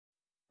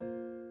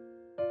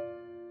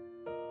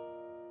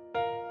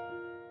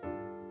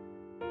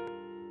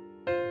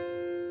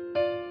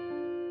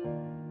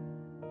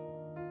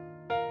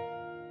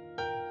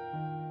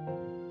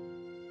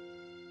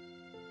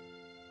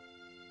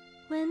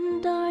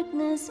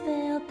Darkness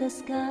filled the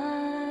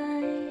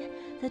sky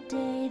the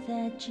day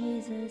that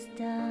Jesus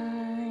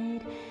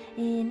died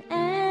in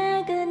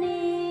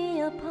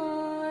agony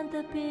upon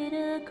the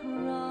bitter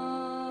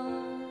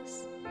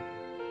cross.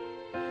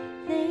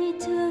 They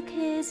took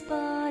his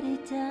body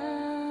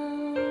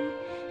down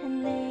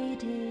and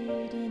laid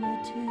it in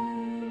a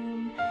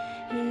tomb.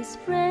 His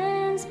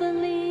friends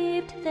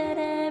believed that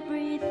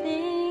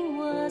everything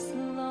was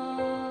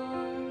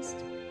lost.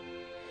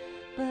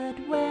 But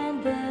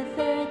when the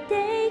third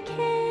day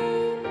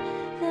came,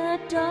 the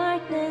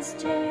darkness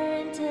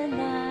turned to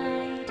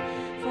light,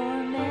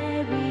 for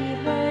Mary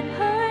heard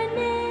her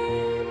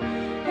name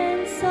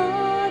and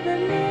saw the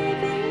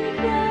living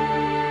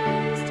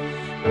Christ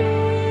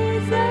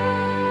risen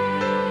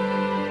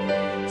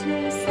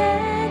to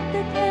set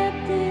the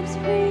captives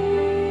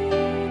free,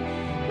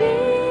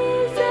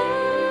 risen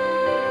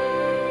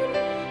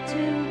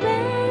to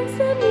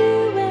ransom you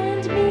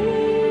and me,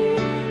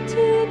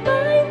 to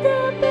bind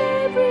up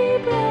every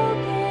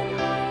broken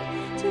heart,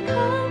 to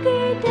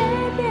conquer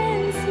death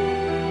and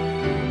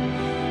sin,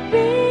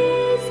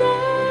 risen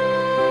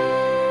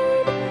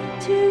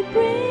to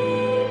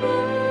bring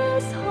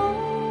us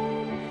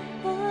home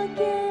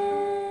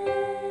again.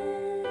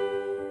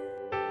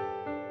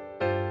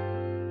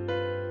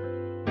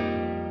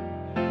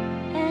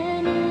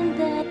 And in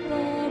that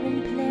barren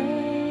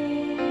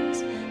place,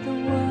 the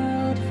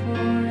world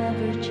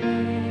forever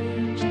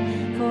changed,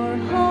 for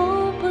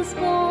hope was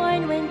born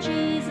when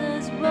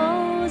Jesus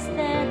rose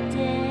that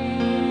day.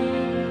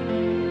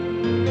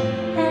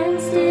 And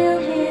still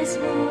his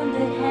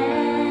wounded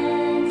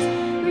hands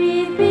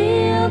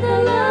reveal the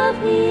love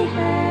he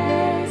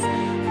has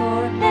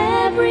for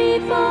every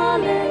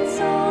fallen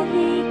soul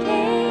he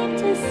came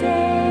to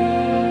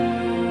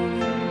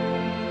save.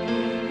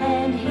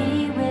 And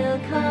he will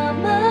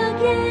come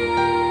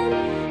again,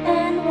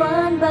 and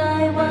one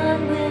by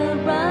one will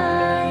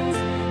rise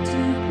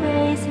to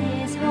praise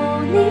his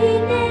holy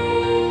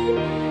name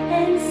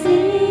and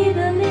see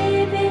the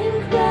living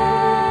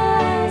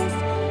Christ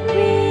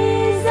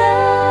risen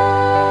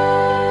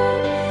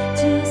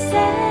to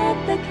set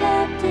the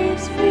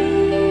captives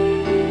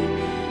free,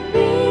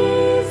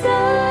 risen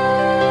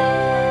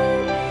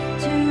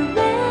to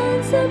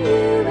ransom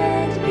you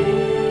and me,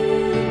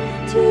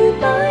 to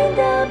bind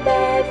up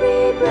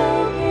every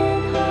broken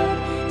heart,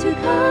 to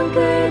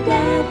conquer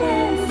death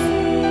and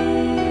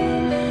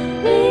sin,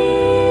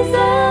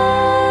 risen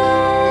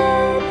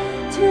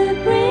to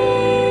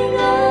bring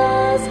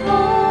us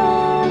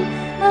home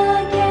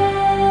again.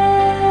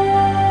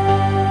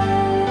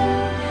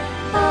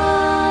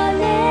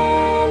 Alleluia,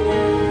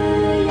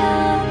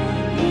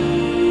 he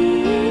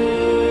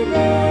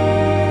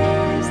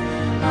lives.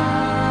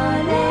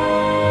 Alleluia,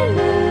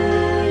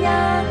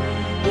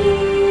 he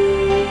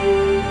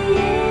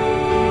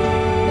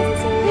is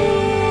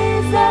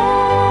risen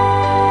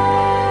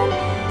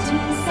to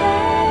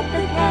set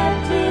the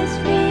captives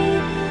free.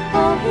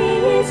 Oh, he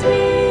is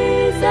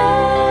risen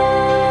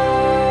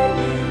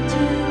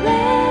to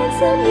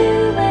ransom you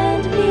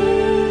and me,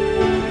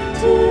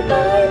 to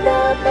bind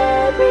up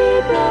every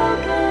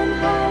broken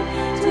heart,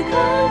 to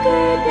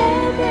conquer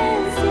death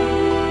and